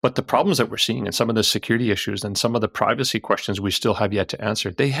But the problems that we're seeing and some of the security issues and some of the privacy questions we still have yet to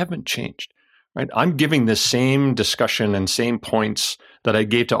answer, they haven't changed, right? I'm giving the same discussion and same points that I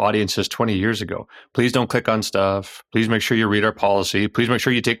gave to audiences 20 years ago. Please don't click on stuff. Please make sure you read our policy. Please make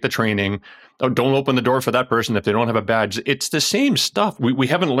sure you take the training. Oh, don't open the door for that person if they don't have a badge. It's the same stuff. We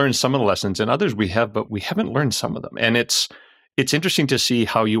haven't learned some of the lessons, and others we have, but we haven't learned some of them. And it's interesting to see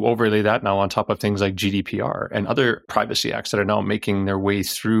how you overlay that now on top of things like GDPR and other privacy acts that are now making their way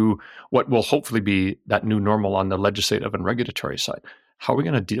through what will hopefully be that new normal on the legislative and regulatory side. How are we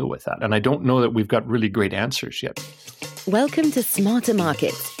going to deal with that? And I don't know that we've got really great answers yet. Welcome to Smarter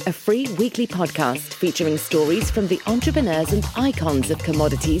Markets, a free weekly podcast featuring stories from the entrepreneurs and icons of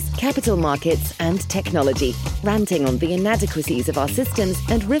commodities, capital markets, and technology, ranting on the inadequacies of our systems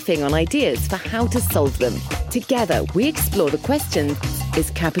and riffing on ideas for how to solve them. Together, we explore the questions,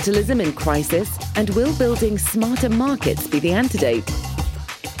 is capitalism in crisis, and will building smarter markets be the antidote?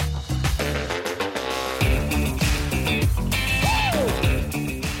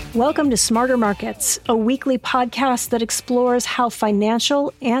 Welcome to Smarter Markets, a weekly podcast that explores how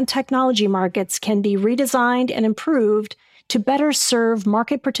financial and technology markets can be redesigned and improved to better serve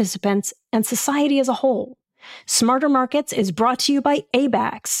market participants and society as a whole. Smarter Markets is brought to you by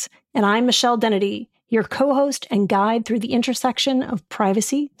ABAX, and I'm Michelle Dennedy, your co-host and guide through the intersection of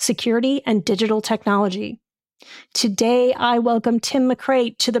privacy, security, and digital technology. Today, I welcome Tim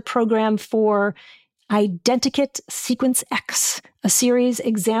McCreight to the program for Identikit Sequence X, a series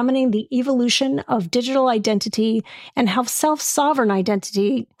examining the evolution of digital identity and how self-sovereign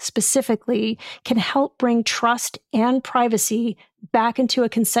identity specifically can help bring trust and privacy back into a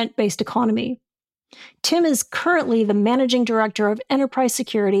consent-based economy. Tim is currently the managing director of enterprise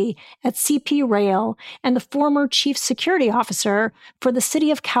security at CP Rail and the former chief security officer for the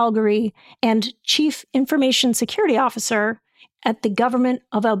city of Calgary and chief information security officer at the government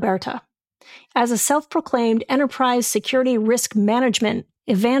of Alberta. As a self-proclaimed enterprise security risk management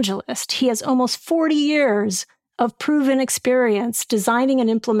evangelist, he has almost 40 years of proven experience designing and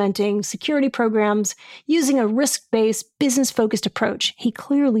implementing security programs using a risk-based, business-focused approach. He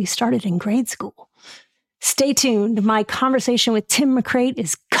clearly started in grade school. Stay tuned. My conversation with Tim McCreight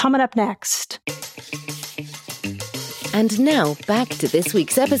is coming up next. And now, back to this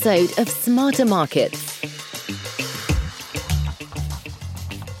week's episode of Smarter Markets.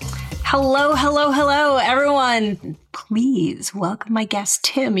 Hello, everyone. Please welcome my guest,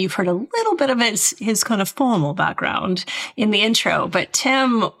 Tim. You've heard a little bit of his kind of formal background in the intro, but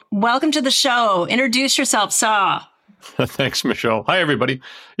Tim, welcome to the show. Introduce yourself, sir. Thanks, Michelle. Hi, everybody.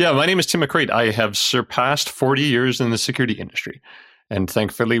 Yeah, my name is Tim McCreight. I have surpassed 40 years in the security industry, and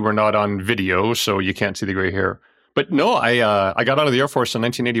thankfully we're not on video, so you can't see the gray hair. But no, I got out of the Air Force in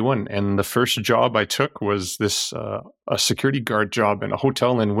 1981, and the first job I took was this a security guard job in a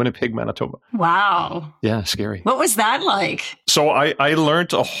hotel in Winnipeg, Manitoba. Wow. Yeah, scary. What was that like? So I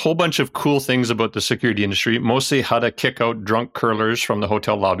learned a whole bunch of cool things about the security industry, mostly how to kick out drunk curlers from the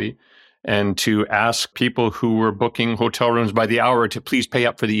hotel lobby and to ask people who were booking hotel rooms by the hour to please pay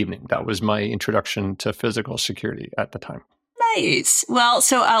up for the evening. That was my introduction to physical security at the time. Nice. Well,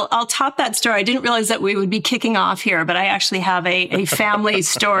 so I'll top that story. I didn't realize that we would be kicking off here, but I actually have a family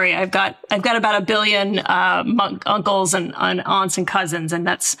story. I've got about 1 billion uncles and aunts and cousins, and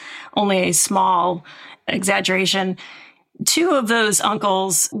that's only a small exaggeration. 2 of those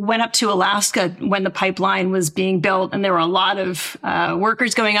uncles went up to Alaska when the pipeline was being built, and there were a lot of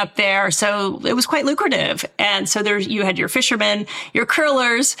workers going up there. So it was quite lucrative. And so you had your fishermen, your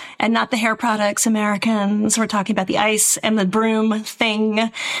curlers, and not the hair products Americans. We're talking about the ice and the broom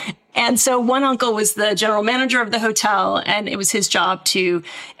thing. And so one uncle was the general manager of the hotel, and it was his job to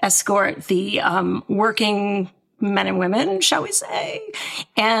escort the working men and women, shall we say.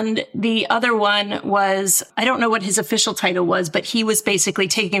 And the other one was, I don't know what his official title was, but he was basically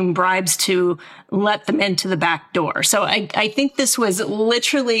taking bribes to let them into the back door. So I think this was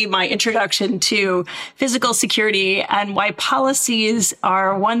literally my introduction to physical security and why policies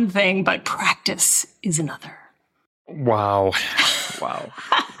are one thing, but practice is another. Wow.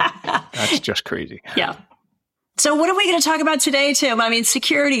 That's just crazy. Yeah. So what are we going to talk about today, Tim? I mean,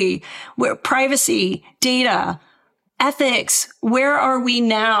 security, privacy, data, ethics, where are we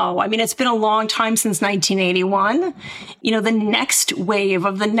now? I mean, it's been a long time since 1981. You know, the next wave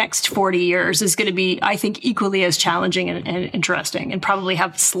of the next 40 years is going to be, I think, equally as challenging and interesting and probably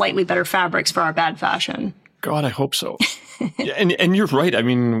have slightly better fabrics for our bad fashion. God, I hope so. Yeah, and you're right. I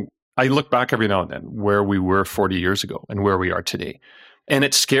mean, I look back every now and then where we were 40 years ago and where we are today. And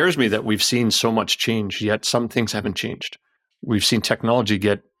it scares me that we've seen so much change, yet some things haven't changed. We've seen technology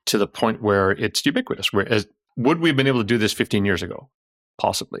get to the point where it's ubiquitous, whereas would we have been able to do this 15 years ago?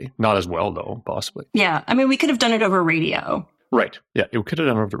 Possibly. Not as well, though, possibly. Yeah. I mean, we could have done it over radio. Right. Yeah, it could have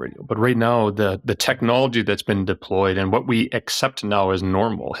done over the radio. But right now, the technology that's been deployed and what we accept now as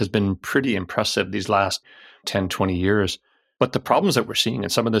normal has been pretty impressive these last 10, 20 years. But the problems that we're seeing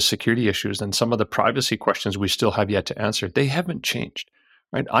and some of the security issues and some of the privacy questions we still have yet to answer, they haven't changed.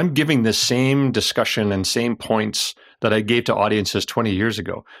 Right? I'm giving the same discussion and same points that I gave to audiences 20 years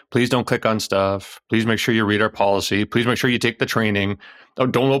ago. Please don't click on stuff. Please make sure you read our policy. Please make sure you take the training. Oh,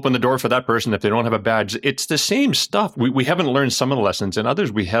 don't open the door for that person if they don't have a badge. It's the same stuff. We haven't learned some of the lessons, and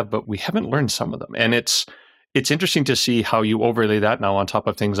others we have, but we haven't learned some of them. And it's interesting to see how you overlay that now on top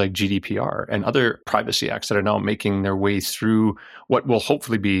of things like GDPR and other privacy acts that are now making their way through what will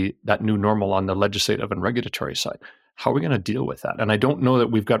hopefully be that new normal on the legislative and regulatory side. How are we going to deal with that? And I don't know that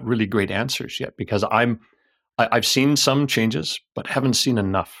we've got really great answers yet because I've seen some changes, but haven't seen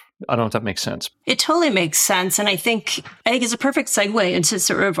enough. I don't know if that makes sense. It totally makes sense. And I think it's a perfect segue into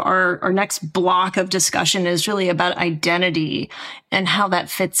sort of our next block of discussion is really about identity and how that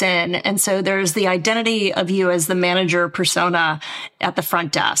fits in. And so there's the identity of you as the manager persona at the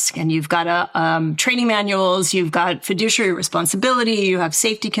front desk. And you've got training manuals, you've got fiduciary responsibility, you have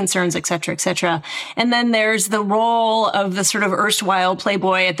safety concerns, et cetera, et cetera. And then there's the role of the sort of erstwhile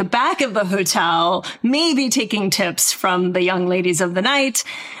playboy at the back of the hotel, maybe taking tips from the young ladies of the night.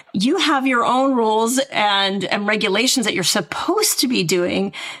 You have your own rules and regulations that you're supposed to be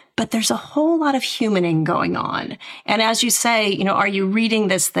doing, but there's a whole lot of humaning going on. And as you say, are you reading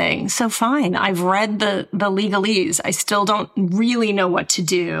this thing? So fine, I've read the legalese. I still don't really know what to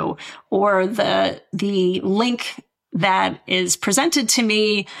do, or the link that is presented to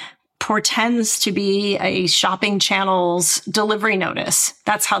me portends to be a shopping channel's delivery notice.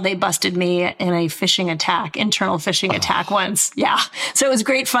 That's how they busted me in a phishing attack, internal phishing attack once. Yeah. So it was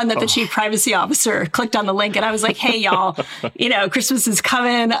great fun that the chief privacy officer clicked on the link and I was like, hey, y'all, Christmas is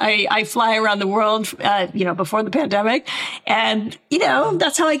coming. I fly around the world, before the pandemic. And,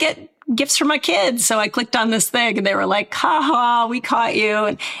 that's how I get gifts for my kids. So I clicked on this thing and they were like, haha, we caught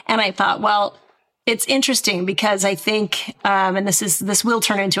you. And I thought, well, it's interesting because I think, and this will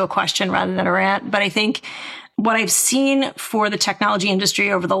turn into a question rather than a rant, but I think what I've seen for the technology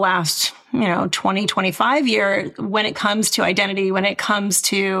industry over the last, 20, 25 years, when it comes to identity, when it comes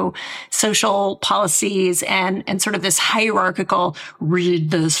to social policies and sort of this hierarchical,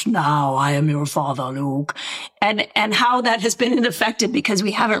 read this now, I am your father, Luke, and how that has been affected because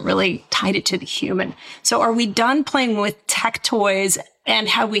we haven't really tied it to the human. So are we done playing with tech toys and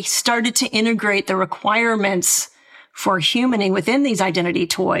have we started to integrate the requirements for humaning within these identity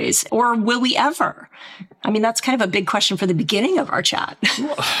toys? Or will we ever? I mean, that's kind of a big question for the beginning of our chat.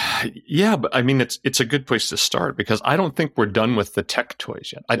 Yeah, but I mean, it's a good place to start because I don't think we're done with the tech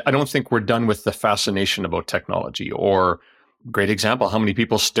toys yet. I don't think we're done with the fascination about technology or, great example, how many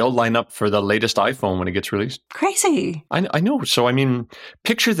people still line up for the latest iPhone when it gets released. Crazy. I know. So, I mean,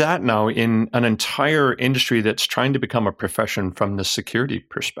 picture that now in an entire industry that's trying to become a profession from the security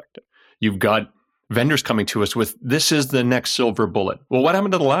perspective. You've got vendors coming to us with, this is the next silver bullet. Well, what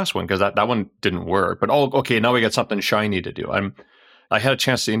happened to the last one? Because that one didn't work. But, okay, now we got something shiny to do. I had a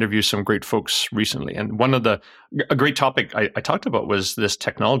chance to interview some great folks recently. And a great topic I talked about was this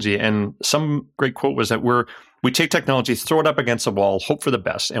technology. And some great quote was that we take technology, throw it up against the wall, hope for the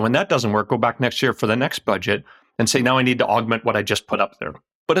best. And when that doesn't work, go back next year for the next budget and say, now I need to augment what I just put up there.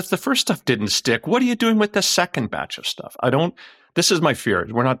 But if the first stuff didn't stick, what are you doing with the second batch of stuff? This is my fear.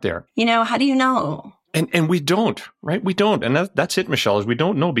 We're not there. How do you know? And we don't, right? We don't. And that's it, Michelle, is we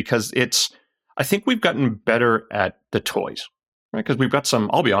don't know because I think we've gotten better at the toys, right? Because we've got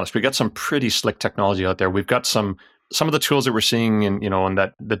I'll be honest, we've got some pretty slick technology out there. We've got some of the tools that we're seeing in, in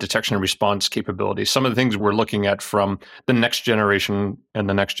that the detection and response capabilities, some of the things we're looking at from the next generation and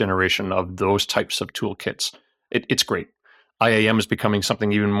the next generation of those types of toolkits. It's great. IAM is becoming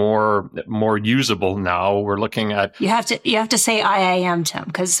something even more usable now. We're looking at... You have to say IAM, Tim,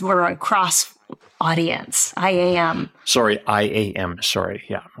 because we're a cross audience. IAM. Sorry, IAM. Sorry.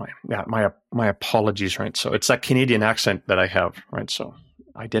 Yeah. My apologies, right? So it's that Canadian accent that I have, right? So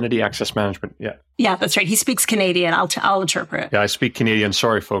identity access management. Yeah. Yeah, that's right. He speaks Canadian. I'll interpret. Yeah, I speak Canadian.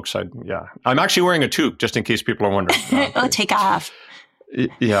 Sorry, folks. I'm actually wearing a toque, just in case people are wondering. Take off.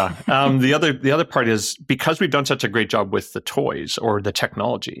 Yeah. The other part is because we've done such a great job with the toys or the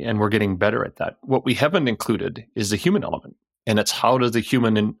technology, and we're getting better at that. What we haven't included is the human element, and it's how does that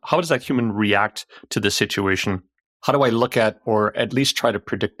human react to the situation? How do I look at or at least try to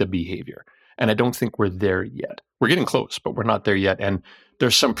predict the behavior? And I don't think we're there yet. We're getting close, but we're not there yet. And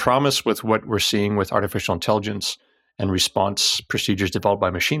there's some promise with what we're seeing with artificial intelligence and response procedures developed by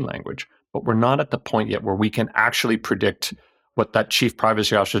machine language, but we're not at the point yet where we can actually predict what that chief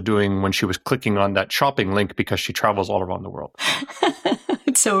privacy officer was doing when she was clicking on that shopping link because she travels all around the world.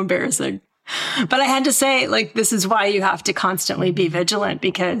 It's so embarrassing. But I had to say, like, this is why you have to constantly be vigilant,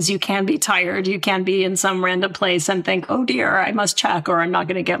 because you can be tired. You can be in some random place and think, oh dear, I must check, or I'm not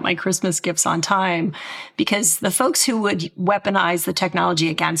going to get my Christmas gifts on time. Because the folks who would weaponize the technology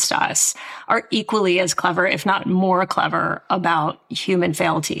against us are equally as clever, if not more clever, about human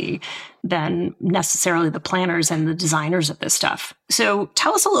frailty than necessarily the planners and the designers of this stuff. So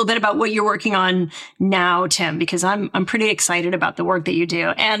tell us a little bit about what you're working on now, Tim, because I'm pretty excited about the work that you do.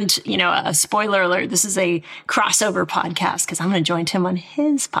 And, you know, a spoiler alert, this is a crossover podcast because I'm going to join Tim on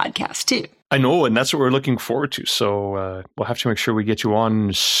his podcast too. I know, and that's what we're looking forward to. So we'll have to make sure we get you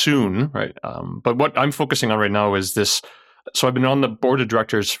on soon, right? But what I'm focusing on right now is this. So I've been on the board of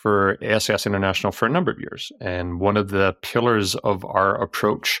directors for SAS International for a number of years. And one of the pillars of our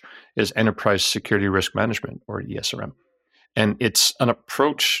approach is enterprise security risk management, or ESRM. And it's an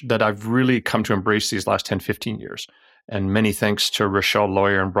approach that I've really come to embrace these last 10, 15 years. And many thanks to Rochelle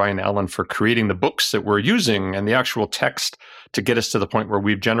Lawyer and Brian Allen for creating the books that we're using and the actual text to get us to the point where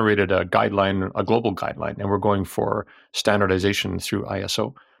we've generated a guideline, a global guideline, and we're going for standardization through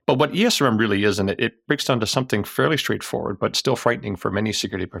ISO. But what ESRM really is, and it breaks down to something fairly straightforward, but still frightening for many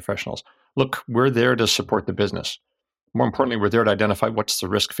security professionals. Look, we're there to support the business. More importantly, we're there to identify what's the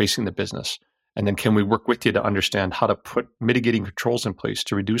risk facing the business. And then can we work with you to understand how to put mitigating controls in place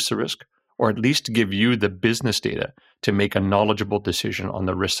to reduce the risk, or at least give you the business data to make a knowledgeable decision on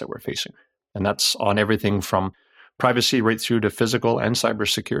the risks that we're facing. And that's on everything from privacy right through to physical and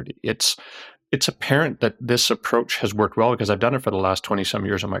cybersecurity. It's apparent that this approach has worked well because I've done it for the last 20-some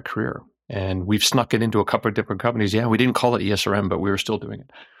years of my career. And we've snuck it into a couple of different companies. Yeah, we didn't call it ESRM, but we were still doing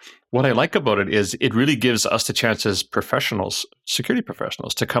it. What I like about it is it really gives us the chance as professionals, security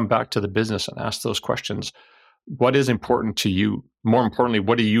professionals, to come back to the business and ask those questions. What is important to you? More importantly,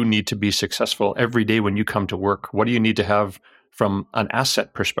 what do you need to be successful every day when you come to work? What do you need to have from an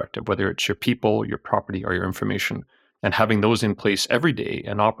asset perspective, whether it's your people, your property, or your information? And having those in place every day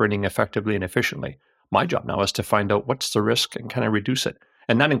and operating effectively and efficiently. My job now is to find out what's the risk and can I reduce it?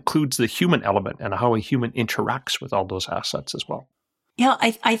 And that includes the human element and how a human interacts with all those assets as well. Yeah,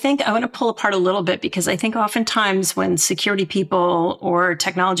 I think I want to pull apart a little bit because I think oftentimes when security people or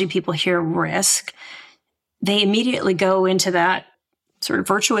technology people hear risk, they immediately go into that sort of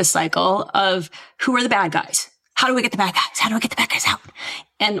virtuous cycle of who are the bad guys? How do we get the bad guys? How do we get the bad guys out?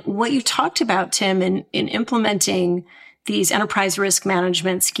 And what you talked about, Tim, in implementing these enterprise risk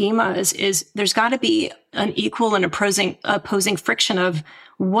management schemas is there's got to be an equal and opposing friction of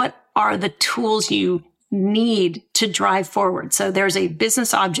what are the tools you need to drive forward. So there's a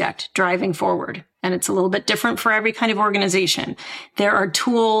business object driving forward, and it's a little bit different for every kind of organization. There are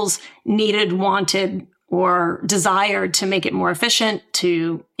tools needed, wanted, or desired to make it more efficient,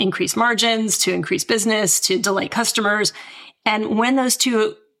 to increase margins, to increase business, to delight customers. And when those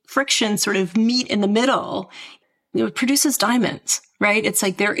two frictions sort of meet in the middle, it produces diamonds, right? It's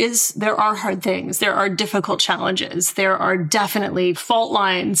like there are hard things. There are difficult challenges. There are definitely fault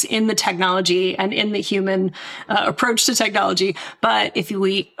lines in the technology and in the human approach to technology. But if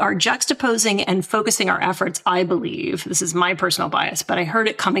we are juxtaposing and focusing our efforts, I believe, this is my personal bias, but I heard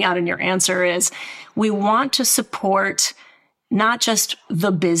it coming out in your answer, is we want to support not just the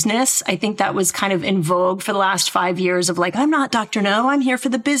business. I think that was kind of in vogue for the last 5 years of like, I'm not Dr. No, I'm here for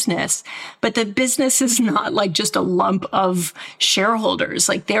the business. But the business is not like just a lump of shareholders.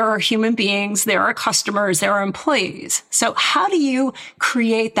 Like there are human beings, there are customers, there are employees. So how do you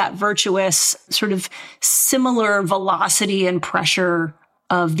create that virtuous sort of similar velocity and pressure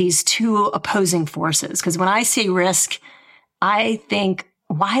of these two opposing forces? Because when I say risk, I think,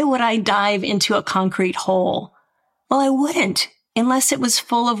 why would I dive into a concrete hole? Well, I wouldn't unless it was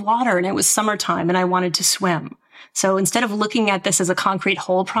full of water and it was summertime and I wanted to swim. So instead of looking at this as a concrete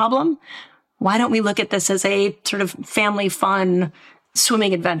hole problem, why don't we look at this as a sort of family fun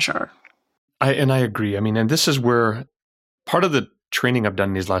swimming adventure? I agree. I mean, and this is where part of the training I've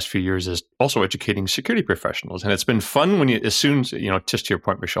done these last few years is also educating security professionals. And it's been fun when as soon as, just to your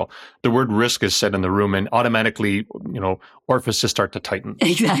point, Michelle, the word risk is said in the room and automatically, orifices start to tighten.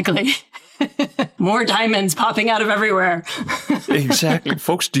 Exactly. More diamonds popping out of everywhere. Exactly.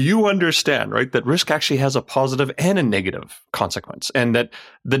 Folks, do you understand, right, that risk actually has a positive and a negative consequence? And that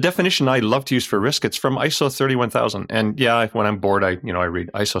the definition I love to use for risk, it's from ISO 31000. And yeah, when I'm bored, I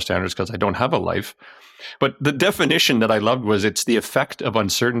read ISO standards because I don't have a life. But the definition that I loved was it's the effect of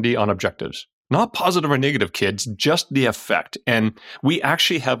uncertainty on objectives, Not positive or negative, kids, just the effect. And we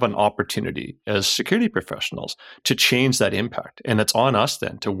actually have an opportunity as security professionals to change that impact. And it's on us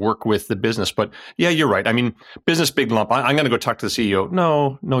then to work with the business. But yeah, you're right. I mean, business big lump. I'm going to go talk to the CEO.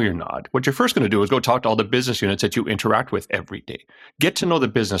 No, you're not. What you're first going to do is go talk to all the business units that you interact with every day. Get to know the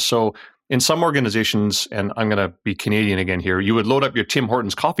business. So in some organizations, and I'm going to be Canadian again here, you would load up your Tim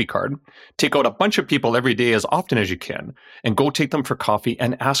Hortons coffee card, take out a bunch of people every day as often as you can, and go take them for coffee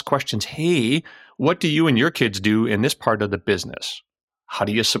and ask questions. Hey, what do you and your kids do in this part of the business? How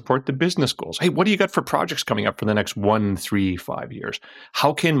do you support the business goals? Hey, what do you got for projects coming up for the next 1, 3, 5 years?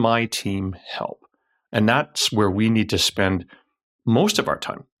 How can my team help? And that's where we need to spend most of our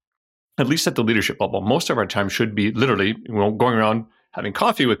time, at least at the leadership level. Most of our time should be literally going around having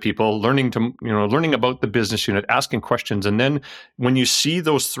coffee with people, learning about the business unit, asking questions. And then when you see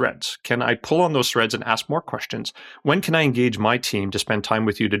those threads, can I pull on those threads and ask more questions? When can I engage my team to spend time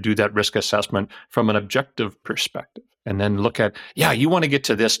with you to do that risk assessment from an objective perspective? And then look at, you want to get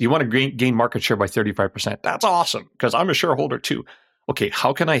to this. You want to gain market share by 35%. That's awesome because I'm a shareholder too. Okay,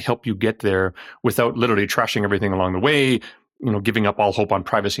 how can I help you get there without literally trashing everything along the way? Giving up all hope on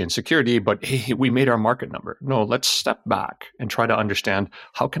privacy and security, but hey, we made our market number. No, let's step back and try to understand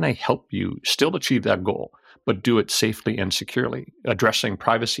how can I help you still achieve that goal, but do it safely and securely, addressing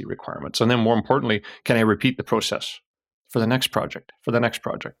privacy requirements. And then more importantly, can I repeat the process for the next project, for the next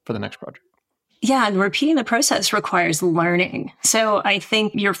project, for the next project? Yeah, and repeating the process requires learning. So I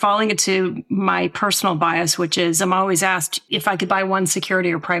think you're falling into my personal bias, which is I'm always asked if I could buy one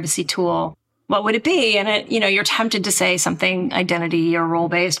security or privacy tool, what would it be? And you're tempted to say something identity or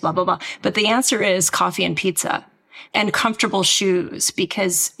role-based, blah, blah, blah. But the answer is coffee and pizza and comfortable shoes,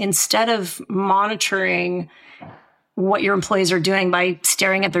 because instead of monitoring what your employees are doing by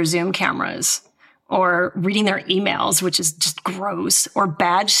staring at their Zoom cameras or reading their emails, which is just gross, or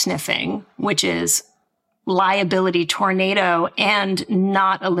badge sniffing, which is liability tornado and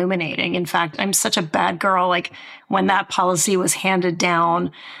not illuminating. In fact, I'm such a bad girl. Like when that policy was handed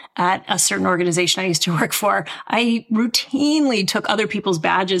down at a certain organization I used to work for, I routinely took other people's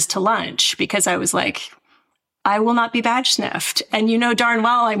badges to lunch because I was like, I will not be badge sniffed. And darn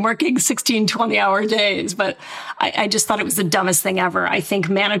well I'm working 16, 20-hour days, but I just thought it was the dumbest thing ever. I think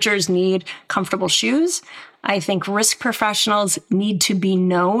managers need comfortable shoes. I think risk professionals need to be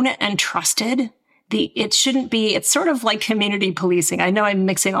known and trusted. It's sort of like community policing. I know I'm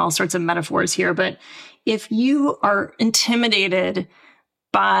mixing all sorts of metaphors here, but if you are intimidated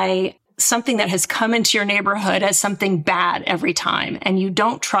by something that has come into your neighborhood as something bad every time, and you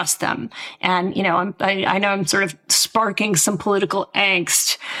don't trust them. And, I know I'm sort of sparking some political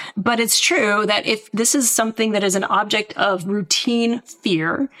angst, but it's true that if this is something that is an object of routine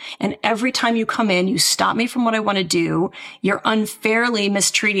fear, and every time you come in, you stop me from what I want to do, you're unfairly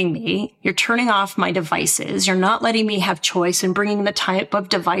mistreating me, you're turning off my devices, you're not letting me have choice in bringing the type of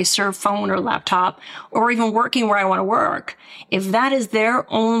device or phone or laptop, or even working where I want to work. If that is their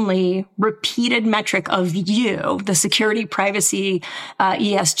only repeated metric of you, the security, privacy,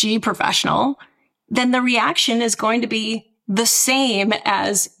 ESG professional, then the reaction is going to be the same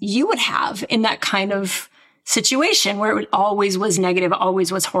as you would have in that kind of situation where it always was negative,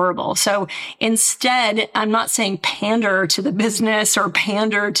 always was horrible. So instead, I'm not saying pander to the business or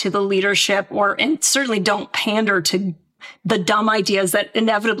pander to the leadership, and certainly don't pander to the dumb ideas that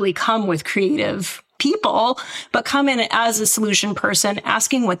inevitably come with creative people, but come in as a solution person,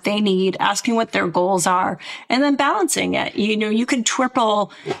 asking what they need, asking what their goals are, and then balancing it. You could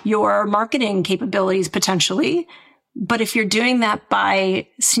triple your marketing capabilities potentially, but if you're doing that by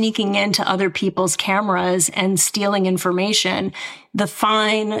sneaking into other people's cameras and stealing information, the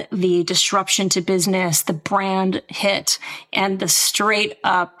fine, the disruption to business, the brand hit, and the straight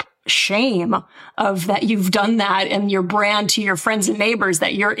up shame of that you've done that and your brand to your friends and neighbors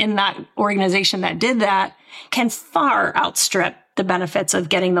that you're in that organization that did that can far outstrip the benefits of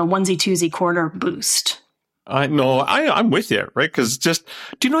getting the onesie twosie quarter boost. I'm with you, right? Because do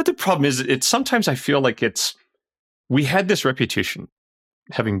you know what the problem is? It's sometimes I feel like we had this reputation,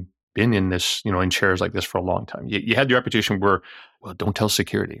 having been in this, in chairs like this for a long time. You had the reputation where, well, don't tell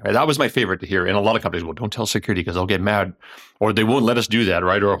security, right? That was my favorite to hear in a lot of companies. Well, don't tell security because they'll get mad, or they won't let us do that,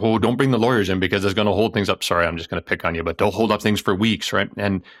 right? Or, don't bring the lawyers in because it's going to hold things up. Sorry, I'm just going to pick on you, but they'll hold up things for weeks, right?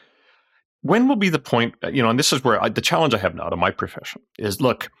 And when will be the point, and this is where the challenge I have now to my profession is,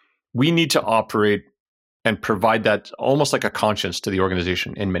 look, we need to operate and provide that almost like a conscience to the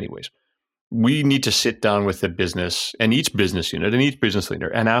organization in many ways. We need to sit down with the business and each business unit and each business leader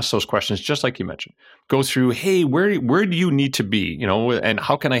and ask those questions, just like you mentioned. Go through, hey, where do you need to be, and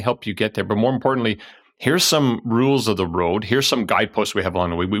how can I help you get there? But more importantly, Here's some rules of the road. Here's some guideposts we have along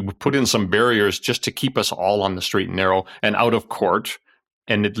the way. We put in some barriers just to keep us all on the straight and narrow and out of court,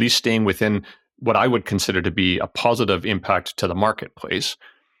 and at least staying within what I would consider to be a positive impact to the marketplace.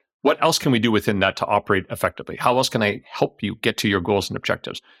 What else can we do within that to operate effectively? How else can I help you get to your goals and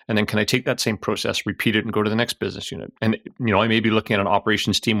objectives? And then can I take that same process, repeat it, and go to the next business unit? And I may be looking at an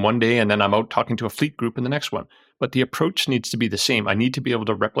operations team one day, and then I'm out talking to a fleet group in the next one. But the approach needs to be the same. I need to be able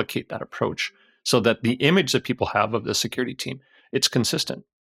to replicate that approach so that the image that people have of the security team, it's consistent.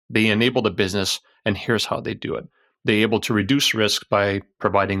 They enable the business, and here's how they do it. They're able to reduce risk by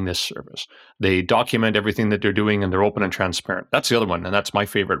providing this service. They document everything that they're doing, and they're open and transparent. That's the other one, and that's my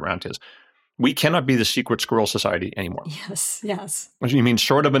favorite rant is, we cannot be the secret squirrel society anymore. Yes. What do you mean,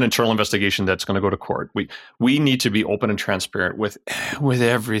 short of an internal investigation that's going to go to court? We need to be open and transparent with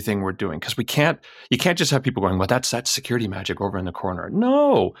everything we're doing, because you can't just have people going, well, that's security magic over in the corner.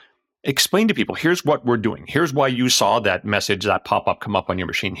 No. Explain to people, here's what we're doing. Here's why you saw that message, that pop-up come up on your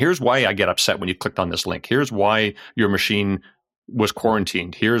machine. Here's why I get upset when you clicked on this link. Here's why your machine was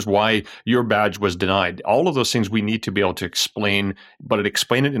quarantined. Here's why your badge was denied. All of those things we need to be able to explain, but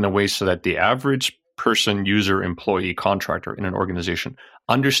explain it in a way so that the average person, user, employee, contractor in an organization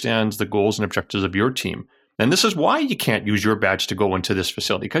understands the goals and objectives of your team. And this is why you can't use your badge to go into this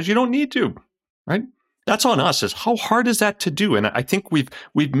facility, because you don't need to, right? That's on us. Is how hard is that to do? And I think we've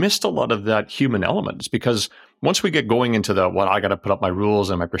missed a lot of that human elements, because once we get going into I got to put up my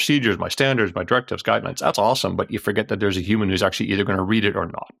rules and my procedures, my standards, my directives, guidelines, that's awesome. But you forget that there's a human who's actually either going to read it or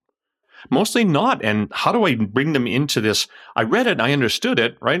not. Mostly not. And how do I bring them into this? I read it and I understood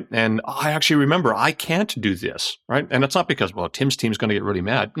it, right? And I actually remember I can't do this, right? And it's not because, well, Tim's team's going to get really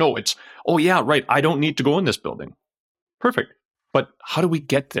mad. No, it's, oh yeah, right. I don't need to go in this building. Perfect. But how do we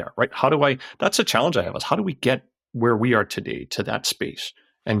get there, right? That's a challenge I have, is how do we get where we are today to that space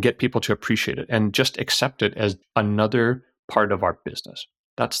and get people to appreciate it and just accept it as another part of our business?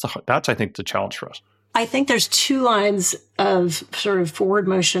 That's I think the challenge for us. I think there's two lines of sort of forward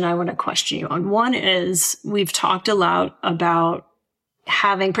motion I want to question you on. One is, we've talked a lot about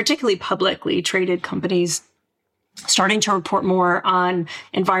having particularly publicly traded companies starting to report more on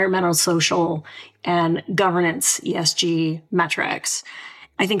environmental, social, and governance, ESG metrics.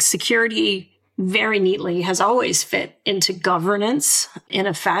 I think security very neatly has always fit into governance. In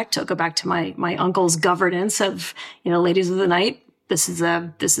effect, I'll go back to my uncle's governance of, Ladies of the Night. This is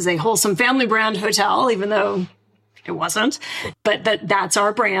a wholesome family brand hotel, even though it wasn't. But that's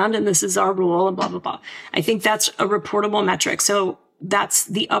our brand, and this is our rule, and blah, blah, blah. I think that's a reportable metric. So that's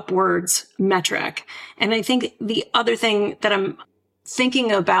the upwards metric. And I think the other thing that I'm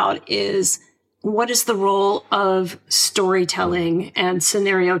thinking about is, what is the role of storytelling and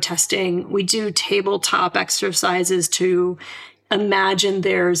scenario testing? We do tabletop exercises to imagine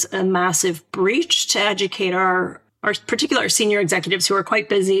there's a massive breach, to educate our particular senior executives who are quite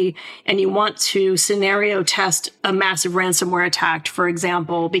busy, and you want to scenario test a massive ransomware attack, for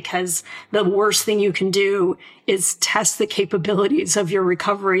example, because the worst thing you can do is test the capabilities of your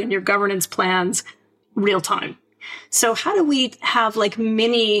recovery and your governance plans real time. So how do we have like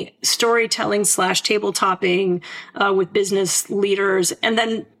mini storytelling / tabletopping with business leaders? And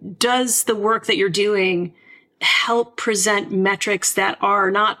then does the work that you're doing help present metrics that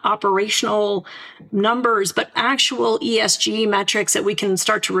are not operational numbers, but actual ESG metrics that we can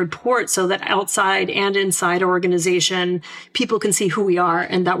start to report, so that outside and inside our organization, people can see who we are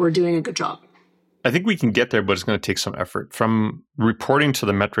and that we're doing a good job? I think we can get there, but it's going to take some effort. From reporting to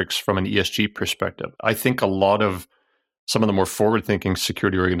the metrics from an ESG perspective, I think a lot of some of the more forward-thinking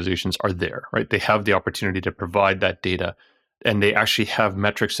security organizations are there, right? They have the opportunity to provide that data, and they actually have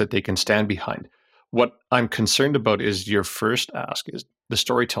metrics that they can stand behind. What I'm concerned about is your first ask is the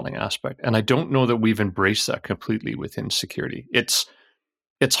storytelling aspect. And I don't know that we've embraced that completely within security. It's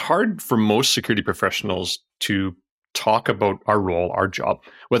hard for most security professionals to talk about our role, our job,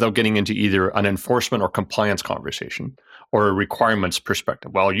 without getting into either an enforcement or compliance conversation or a requirements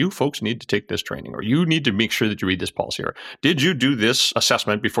perspective. Well, you folks need to take this training, or you need to make sure that you read this policy, or did you do this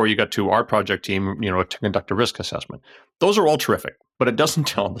assessment before you got to our project team, to conduct a risk assessment? Those are all terrific, but it doesn't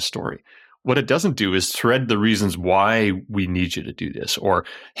tell the story. What it doesn't do is thread the reasons why we need you to do this. Or,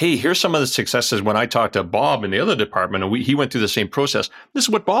 hey, here's some of the successes when I talked to Bob in the other department, and he went through the same process. This is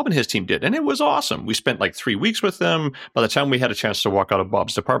what Bob and his team did, and it was awesome. We spent like 3 weeks with them. By the time we had a chance to walk out of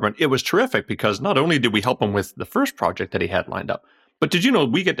Bob's department, it was terrific, because not only did we help him with the first project that he had lined up, but did you know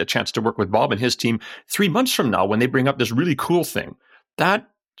we get the chance to work with Bob and his team 3 months from now when they bring up this really cool thing?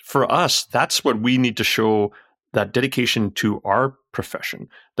 That, for us, that's what we need to show, that dedication to our profession,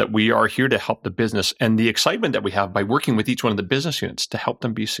 that we are here to help the business, and the excitement that we have by working with each one of the business units to help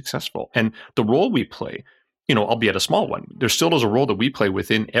them be successful. And the role we play, albeit a small one, there still is a role that we play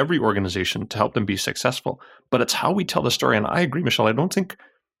within every organization to help them be successful. But it's how we tell the story. And I agree, Michelle, I don't think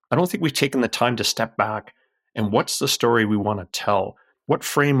we've taken the time to step back and what's the story we want to tell? What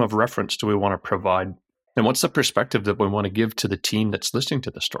frame of reference do we want to provide? And what's the perspective that we want to give to the team that's listening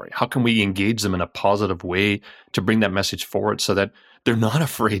to the story? How can we engage them in a positive way to bring that message forward so that they're not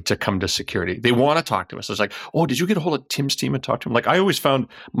afraid to come to security? They want to talk to us. It's like, oh, did you get a hold of Tim's team and talk to him? Like, I always found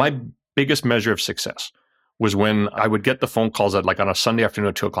my biggest measure of success was when I would get the phone calls at on a Sunday afternoon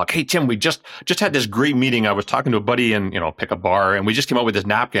at 2:00. Hey, Tim, we just had this great meeting. I was talking to a buddy in, pick a bar, and we just came up with this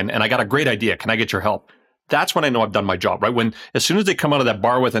napkin, and I got a great idea. Can I get your help? That's when I know I've done my job, right? As soon as they come out of that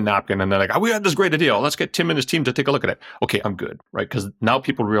bar with a napkin and they're like, oh, we had this great idea. Let's get Tim and his team to take a look at it. Okay, I'm good, right? Because now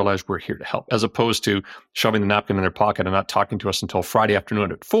people realize we're here to help, as opposed to shoving the napkin in their pocket and not talking to us until Friday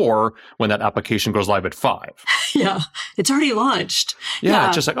afternoon at 4 when that application goes live at 5. Yeah, it's already launched. Yeah,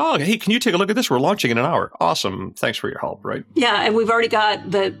 it's just like, oh, hey, can you take a look at this? We're launching in an hour. Awesome. Thanks for your help, right? Yeah, and we've already got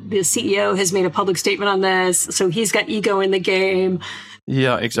the CEO has made a public statement on this, so he's got ego in the game.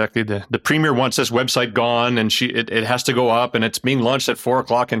 Yeah, exactly. The premier wants this website gone, and it has to go up, and it's being launched at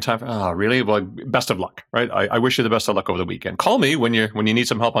 4:00 in time. Oh, really? Well, best of luck, right? I wish you the best of luck over the weekend. Call me when you need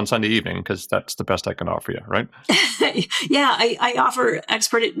some help on Sunday evening, because that's the best I can offer you, right? Yeah, I offer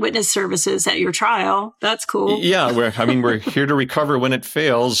expert witness services at your trial. That's cool. Yeah, we're here to recover when it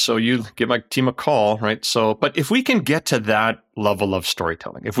fails, so you give my team a call, right? So, but if we can get to that level of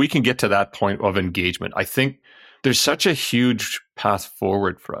storytelling, if we can get to that point of engagement, I think there's such a huge path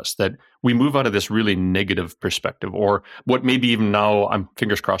forward for us that we move out of this really negative perspective, or what maybe even now, I'm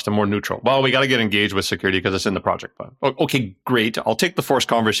fingers crossed, I'm more neutral. Well, we got to get engaged with security because it's in the project plan. Okay, great. I'll take the forced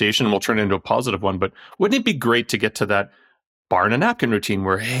conversation and we'll turn it into a positive one. But wouldn't it be great to get to that bar and a napkin routine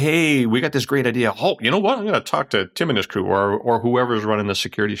where, hey, we got this great idea. Oh, you know what? I'm going to talk to Tim and his crew or whoever's running the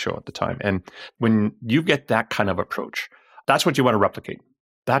security show at the time. And when you get that kind of approach, that's what you want to replicate.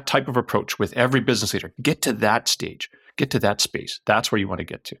 That type of approach with every business leader. Get to that stage. Get to that space. That's where you want to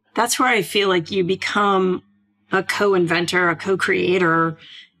get to. That's where I feel like you become a co-inventor, a co-creator.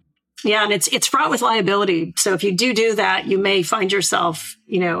 Yeah, and it's fraught with liability. So if you do that, you may find yourself,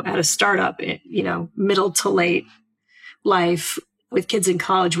 at a startup, middle to late life with kids in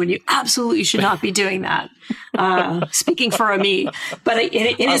college when you absolutely should not be doing that. Speaking for me, but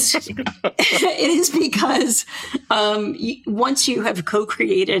it is because once you have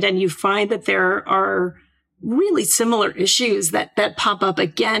co-created and you find that there are really similar issues that pop up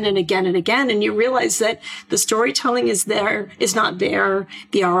again and again and again, and you realize that the storytelling is not there,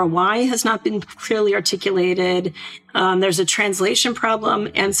 the ROI has not been clearly articulated, there's a translation problem,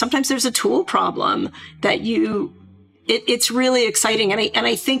 and sometimes there's a tool problem that it's really exciting. And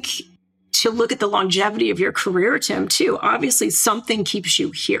I think to look at the longevity of your career, Tim, too, obviously something keeps you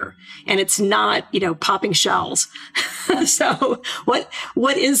here, and it's not, popping shells. So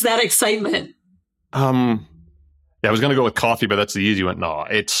what is that excitement? Yeah, I was going to go with coffee, but that's the easy one. No,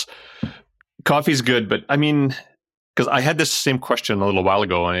 coffee's good, but I mean, because I had this same question a little while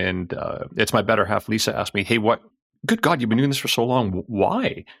ago, and it's my better half, Lisa, asked me, hey, good God, you've been doing this for so long.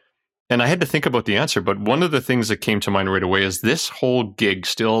 Why? And I had to think about the answer, but one of the things that came to mind right away is this whole gig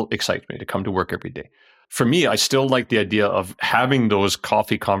still excites me to come to work every day. For me, I still like the idea of having those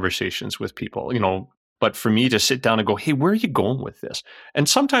coffee conversations with people, but for me to sit down and go, hey, where are you going with this? And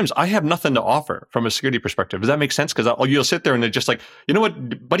sometimes I have nothing to offer from a security perspective. Does that make sense? Because you'll sit there and they're just like, you know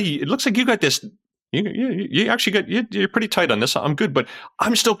what, buddy, it looks like you got this. You actually you're pretty tight on this. I'm good, but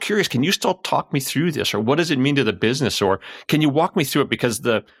I'm still curious. Can you still talk me through this? Or what does it mean to the business? Or can you walk me through it? Because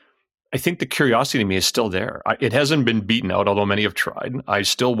I think the curiosity in me is still there. It hasn't been beaten out, although many have tried. I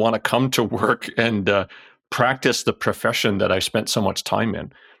still want to come to work and practice the profession that I spent so much time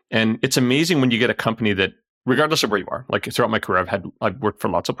in. And it's amazing when you get a company that, regardless of where you are, like throughout my career, I've worked for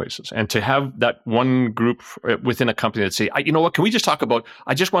lots of places. And to have that one group within a company that say, you know what, can we just talk about,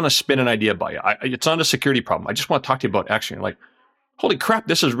 I just want to spin an idea by you. It's not a security problem. I just want to talk to you about action. You're like, holy crap,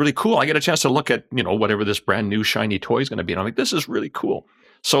 this is really cool. I get a chance to look at, whatever this brand new shiny toy is going to be. And I'm like, this is really cool.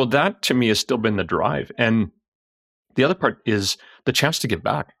 So that to me has still been the drive. And the other part is the chance to give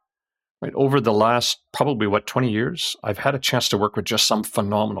back. Right. Over the last probably 20 years, I've had a chance to work with just some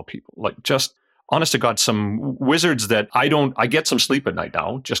phenomenal people, like just honest to God, some wizards that I get some sleep at night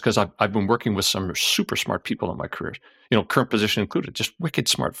now just because I've been working with some super smart people in my career, current position included, just wicked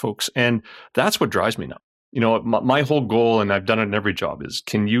smart folks. And that's what drives me now. My whole goal, and I've done it in every job, is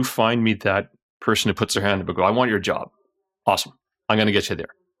can you find me that person who puts their hand up and go, I want your job. Awesome. I'm going to get you there.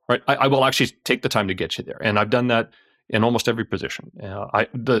 Right. I will actually take the time to get you there. And I've done that in almost every position. I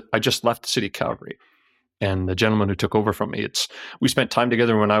just left the city of Calgary. And the gentleman who took over from me, we spent time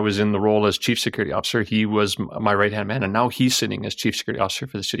together when I was in the role as chief security officer. He was my right-hand man, and now he's sitting as chief security officer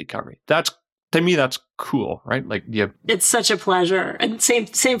for the city of Calgary. To me, that's cool, right? Like, it's such a pleasure. And same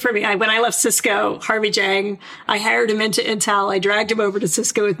for me. When I left Cisco, Harvey Jang, I hired him into Intel. I dragged him over to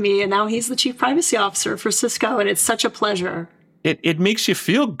Cisco with me, and now he's the chief privacy officer for Cisco, and it's such a pleasure. It makes you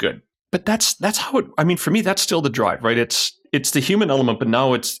feel good, but that's how it. I mean, for me, that's still the drive, right? It's the human element, but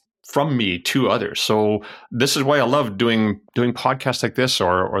now it's from me to others. So this is why I love doing podcasts like this,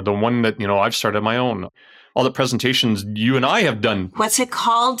 or the one that I've started my own. All the presentations you and I have done. What's it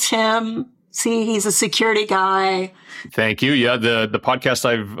called, Tim? See, he's a security guy. Thank you. Yeah, the podcast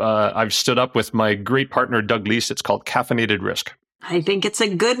I've stood up with my great partner Doug Leese. It's called Caffeinated Risk. I think it's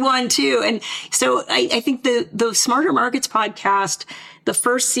a good one too. And so I think the Smarter Markets podcast, the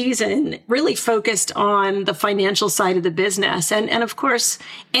first season, really focused on the financial side of the business. And of course,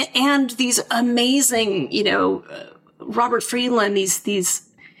 and these amazing, Robert Friedland, these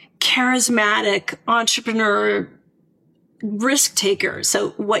charismatic entrepreneur risk takers. So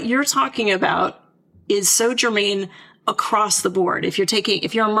what you're talking about is so germane across the board. If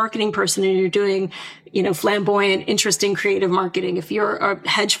you're a marketing person and you're doing, flamboyant, interesting, creative marketing, if you're a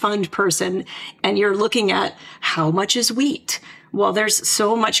hedge fund person and you're looking at how much is wheat, well, there's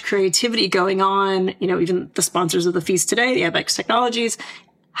so much creativity going on, even the sponsors of the feast today, the Abex Technologies.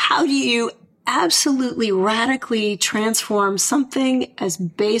 How do you absolutely radically transform something as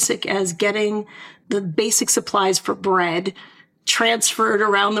basic as getting the basic supplies for bread transferred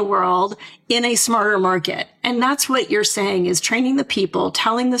around the world in a smarter market? And that's what you're saying, is training the people,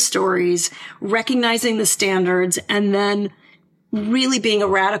 telling the stories, recognizing the standards, and then really being a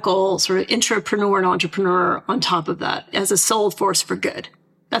radical sort of intrapreneur and entrepreneur on top of that as a sole force for good.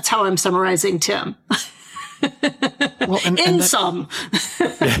 That's how I'm summarizing Tim. Well, sum.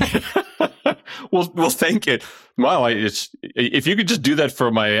 Well, thank you. Wow, if you could just do that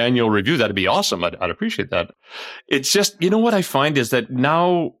for my annual review, that'd be awesome. I'd appreciate that. It's just, what I find is that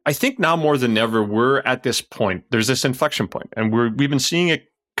now, I think now more than ever, we're at this point. There's this inflection point, and we've been seeing it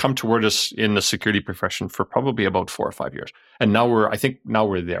come toward us in the security profession for probably about 4 or 5 years, and now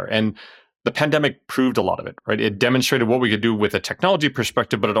we're there. And the pandemic proved a lot of it, right? It demonstrated what we could do with a technology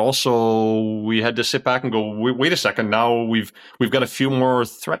perspective, but it also, we had to sit back and go, wait a second. Now we've got a few more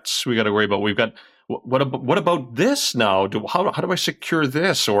threats we got to worry about. We've got, what about this now? How do I secure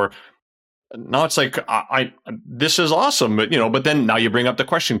this? Or now it's like, this is awesome, but then now you bring up the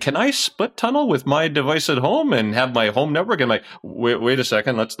question, can I split tunnel with my device at home and have my home network? And like, wait a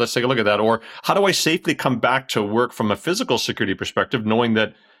second, let's take a look at that. Or how do I safely come back to work from a physical security perspective, knowing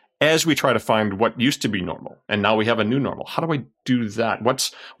that as we try to find what used to be normal, and now we have a new normal, how do I do that?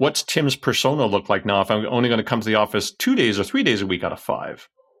 What's Tim's persona look like now if I'm only going to come to the office 2 days or 3 days a week out of 5?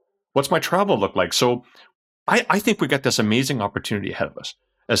 What's my travel look like? So I think we got this amazing opportunity ahead of us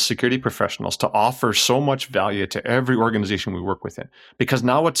as security professionals to offer so much value to every organization we work within, because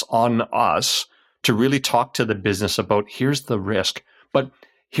now it's on us to really talk to the business about, here's the risk, but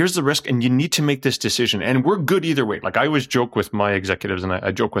here's the risk, and you need to make this decision. And we're good either way. Like I always joke with my executives, and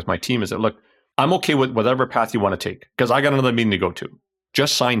I joke with my team, is that, look, I'm okay with whatever path you want to take, because I got another meeting to go to.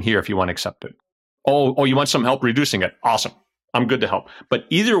 Just sign here if you want to accept it. Oh, you want some help reducing it? Awesome. I'm good to help. But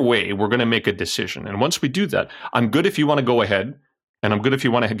either way, we're going to make a decision. And once we do that, I'm good if you want to go ahead, and I'm good if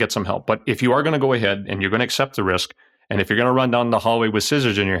you want to get some help. But if you are going to go ahead and you're going to accept the risk, and if you're going to run down the hallway with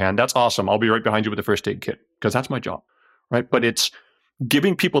scissors in your hand, that's awesome. I'll be right behind you with the first aid kit, because that's my job, right? But it's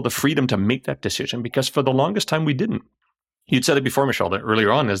giving people the freedom to make that decision, because for the longest time we didn't. You'd said it before, Michelle, that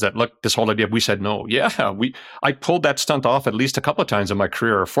earlier on, is that, look, this whole idea of we said no. Yeah, I pulled that stunt off at least a couple of times in my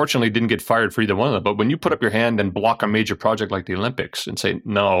career. Fortunately, didn't get fired for either one of them. But when you put up your hand and block a major project like the Olympics and say,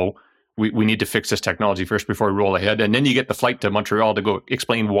 no, we need to fix this technology first before we roll ahead, and then you get the flight to Montreal to go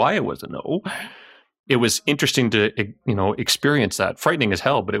explain why it was a no. It was interesting to, experience that. Frightening as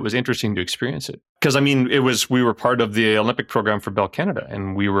hell, but it was interesting to experience it. Because, we were part of the Olympic program for Bell Canada,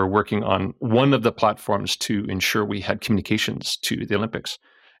 and we were working on one of the platforms to ensure we had communications to the Olympics.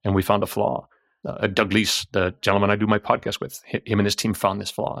 And we found a flaw. Doug Leese, the gentleman I do my podcast with, him and his team found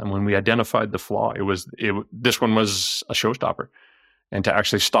this flaw. And when we identified the flaw, this one was a showstopper. And to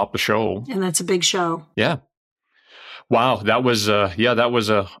actually stop the show. And that's a big show. Yeah. Wow, that was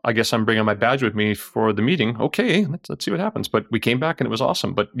I guess I'm bringing my badge with me for the meeting. Okay, let's see what happens. But we came back and it was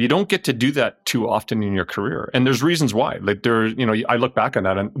awesome. But you don't get to do that too often in your career. And there's reasons why. Like I look back on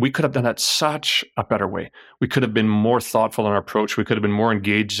that, and we could have done that such a better way. We could have been more thoughtful in our approach. We could have been more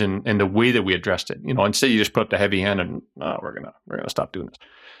engaged in the way that we addressed it. Instead you just put up the heavy hand and we're gonna stop doing this.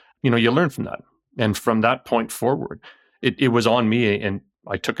 You learn from that. And from that point forward, it was on me, and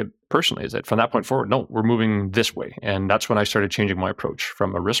I took it personally. Is that from that point forward, no, we're moving this way. And that's when I started changing my approach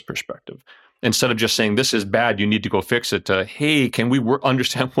from a risk perspective. Instead of just saying, this is bad, you need to go fix it, to, hey, can we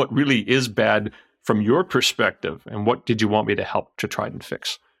understand what really is bad from your perspective? And what did you want me to help to try and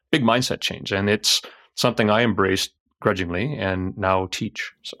fix? Big mindset change. And it's something I embraced grudgingly and now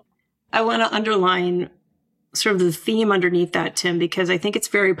teach. So I want to underline sort of the theme underneath that, Tim, because I think it's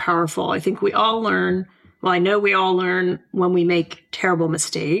very powerful. I think we all learn. Well, I know we all learn when we make terrible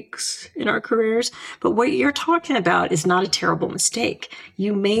mistakes in our careers, but what you're talking about is not a terrible mistake.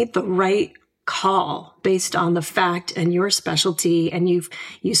 You made the right call based on the fact and your specialty, and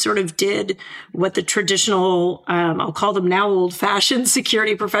you sort of did what the traditional, I'll call them now old-fashioned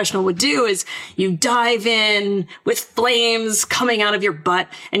security professional would do, is you dive in with flames coming out of your butt,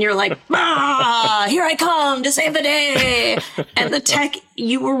 and you're like, here I come to save the day. And the tech,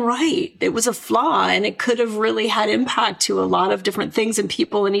 you were right. It was a flaw, and it could have really had impact to a lot of different things and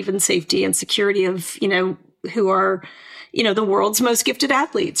people, and even safety and security of, who are the world's most gifted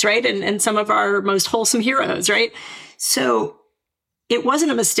athletes, right? And some of our most wholesome heroes, right? So it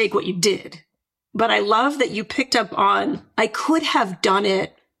wasn't a mistake what you did, but I love that you picked up on, I could have done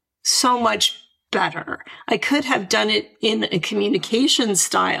it so much better. I could have done it in a communication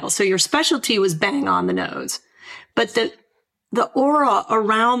style. So your specialty was bang on the nose, but the aura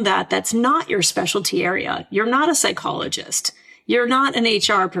around that's not your specialty area. You're not a psychologist. You're not an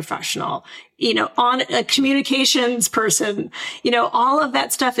HR professional, on a communications person, all of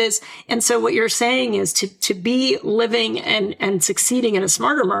that stuff is. And so what you're saying is to be living and succeeding in a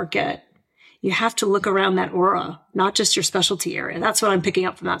smarter market, you have to look around that aura, not just your specialty area. That's what I'm picking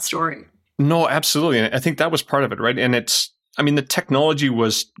up from that story. No, absolutely. And I think that was part of it, right? And the technology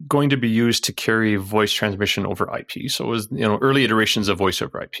was going to be used to carry voice transmission over IP. So it was, early iterations of voice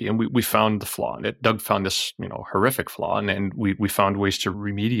over IP. And we found the flaw in it. Doug found this, horrific flaw, and we found ways to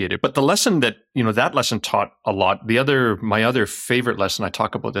remediate it. But the lesson that, that lesson taught a lot. My other favorite lesson, I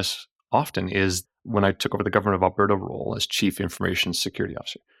talk about this often, is when I took over the Government of Alberta role as Chief Information Security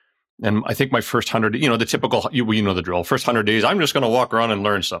Officer. And I think my first 100, the typical, the drill. First 100 days, I'm just going to walk around and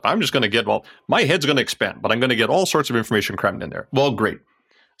learn stuff. I'm just going to my head's going to expand, but I'm going to get all sorts of information crammed in there. Well, great.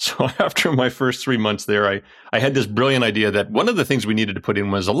 So after my first 3 months there, I had this brilliant idea that one of the things we needed to put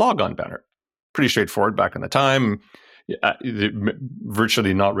in was a logon banner. Pretty straightforward back in the time,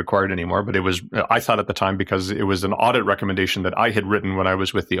 virtually not required anymore. But it was, I thought at the time, because it was an audit recommendation that I had written when I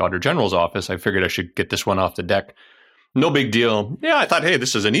was with the Auditor General's office, I figured I should get this one off the deck. No big deal. Yeah, I thought, hey,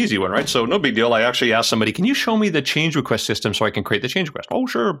 this is an easy one, right? So no big deal. I actually asked somebody, can you show me the change request system so I can create the change request? Oh,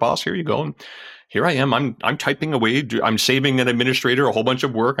 sure, boss, here you go. And here I am. I'm typing away. I'm saving an administrator a whole bunch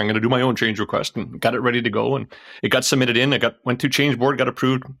of work. I'm going to do my own change request, and got it ready to go. And it got submitted in. Went to change board, got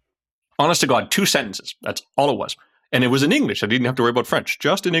approved. Honest to God, 2 sentences. That's all it was. And it was in English. I didn't have to worry about French.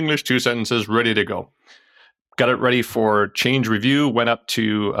 Just in English, 2 sentences, ready to go. Got it ready for change review, went up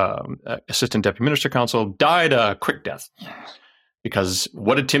to Assistant Deputy Minister Council, died a quick death. Because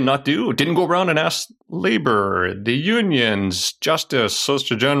what did Tim not do? Didn't go around and ask labor, the unions, justice,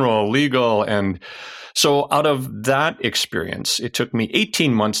 Solicitor General, legal. And so out of that experience, it took me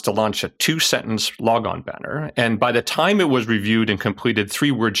 18 months to launch a 2-sentence logon banner. And by the time it was reviewed and completed,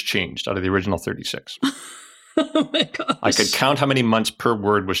 3 words changed out of the original 36. Oh my gosh. I could count how many months per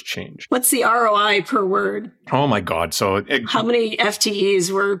word was changed. What's the ROI per word? Oh my God. So how many FTEs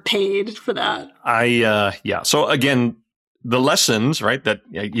were paid for that? So again, the lessons, right, that,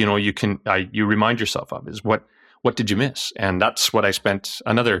 you remind yourself of is what did you miss? And that's what I spent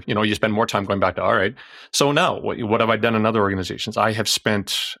you spend more time going back to, all right, so now what have I done in other organizations? I have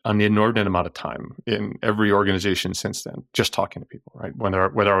spent an inordinate amount of time in every organization since then, just talking to people, right?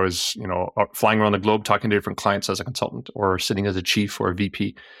 Whether I was, flying around the globe, talking to different clients as a consultant, or sitting as a chief or a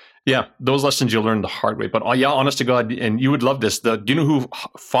VP. Yeah, those lessons you'll learn the hard way. But honest to God, and you would love this, do you know who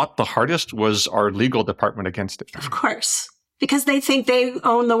fought the hardest was our legal department against it? Of course. Because they think they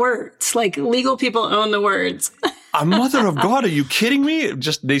own the words. Like, legal people own the words. A mother of God, are you kidding me?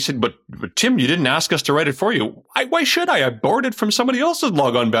 They said, but Tim, you didn't ask us to write it for you. Why should I? I borrowed it from somebody else's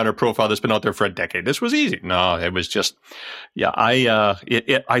logon banner profile that's been out there for a decade. This was easy. No, it was just,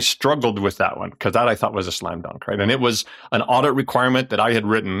 I struggled with that one, because that I thought was a slam dunk, right? And it was an audit requirement that I had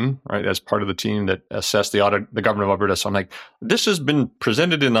written, right, as part of the team that assessed the Government of Alberta. So I'm like, this has been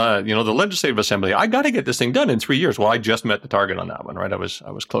presented in the Legislative Assembly. I got to get this thing done in 3 years. Well, I just met the target on that one, right? I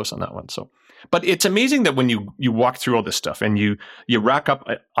was close on that one. So, but it's amazing that when you walk through all this stuff and you rack up,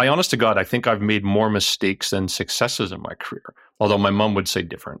 I honest to God, I think I've made more mistakes than successes in my career. Although my mom would say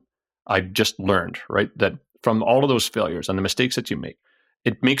different. I've just learned, right, that from all of those failures and the mistakes that you make,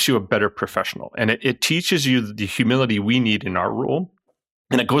 it makes you a better professional. And it teaches you the humility we need in our role.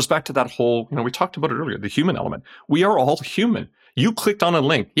 And it goes back to that whole, we talked about it earlier, the human element. We are all human. You clicked on a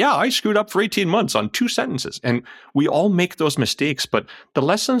link. Yeah, I screwed up for 18 months on 2 sentences. And we all make those mistakes, but the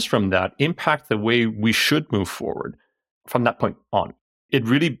lessons from that impact the way we should move forward from that point on. It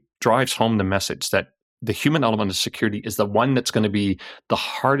really drives home the message that the human element of security is the one that's going to be the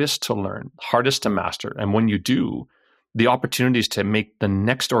hardest to learn, hardest to master. And when you do, the opportunities to make the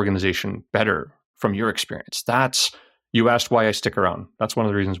next organization better from your experience. You asked why I stick around. That's one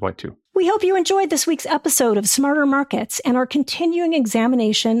of the reasons why too. We hope you enjoyed this week's episode of Smarter Markets and our continuing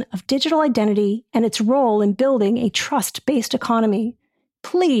examination of digital identity and its role in building a trust-based economy.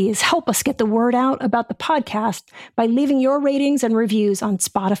 Please help us get the word out about the podcast by leaving your ratings and reviews on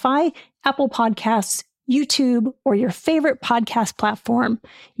Spotify, Apple Podcasts, YouTube, or your favorite podcast platform.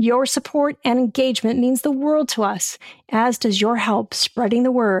 Your support and engagement means the world to us, as does your help spreading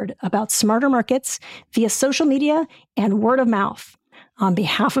the word about Smarter Markets via social media and word of mouth. On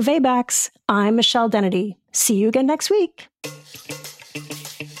behalf of ABAX, I'm Michelle Dennedy. See you again next week.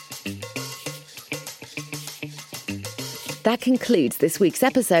 That concludes this week's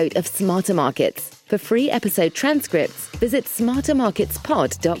episode of Smarter Markets. For free episode transcripts, visit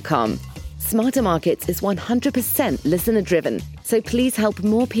smartermarketspod.com. Smarter Markets is 100% listener-driven, so please help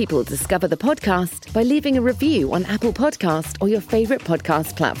more people discover the podcast by leaving a review on Apple Podcast or your favorite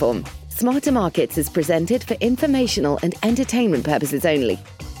podcast platform. Smarter Markets is presented for informational and entertainment purposes only.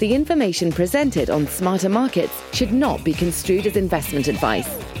 The information presented on Smarter Markets should not be construed as investment advice.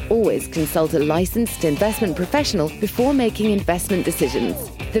 Always consult a licensed investment professional before making investment decisions.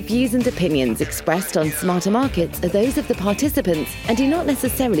 The views and opinions expressed on Smarter Markets are those of the participants and do not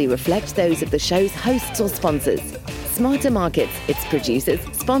necessarily reflect those of the show's hosts or sponsors. Smarter Markets, its producers,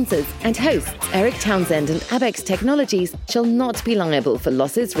 sponsors, and hosts, Eric Townsend and Abex Technologies, shall not be liable for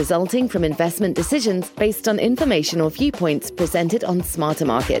losses resulting from investment decisions based on information or viewpoints presented on Smarter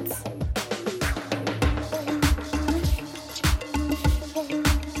Markets.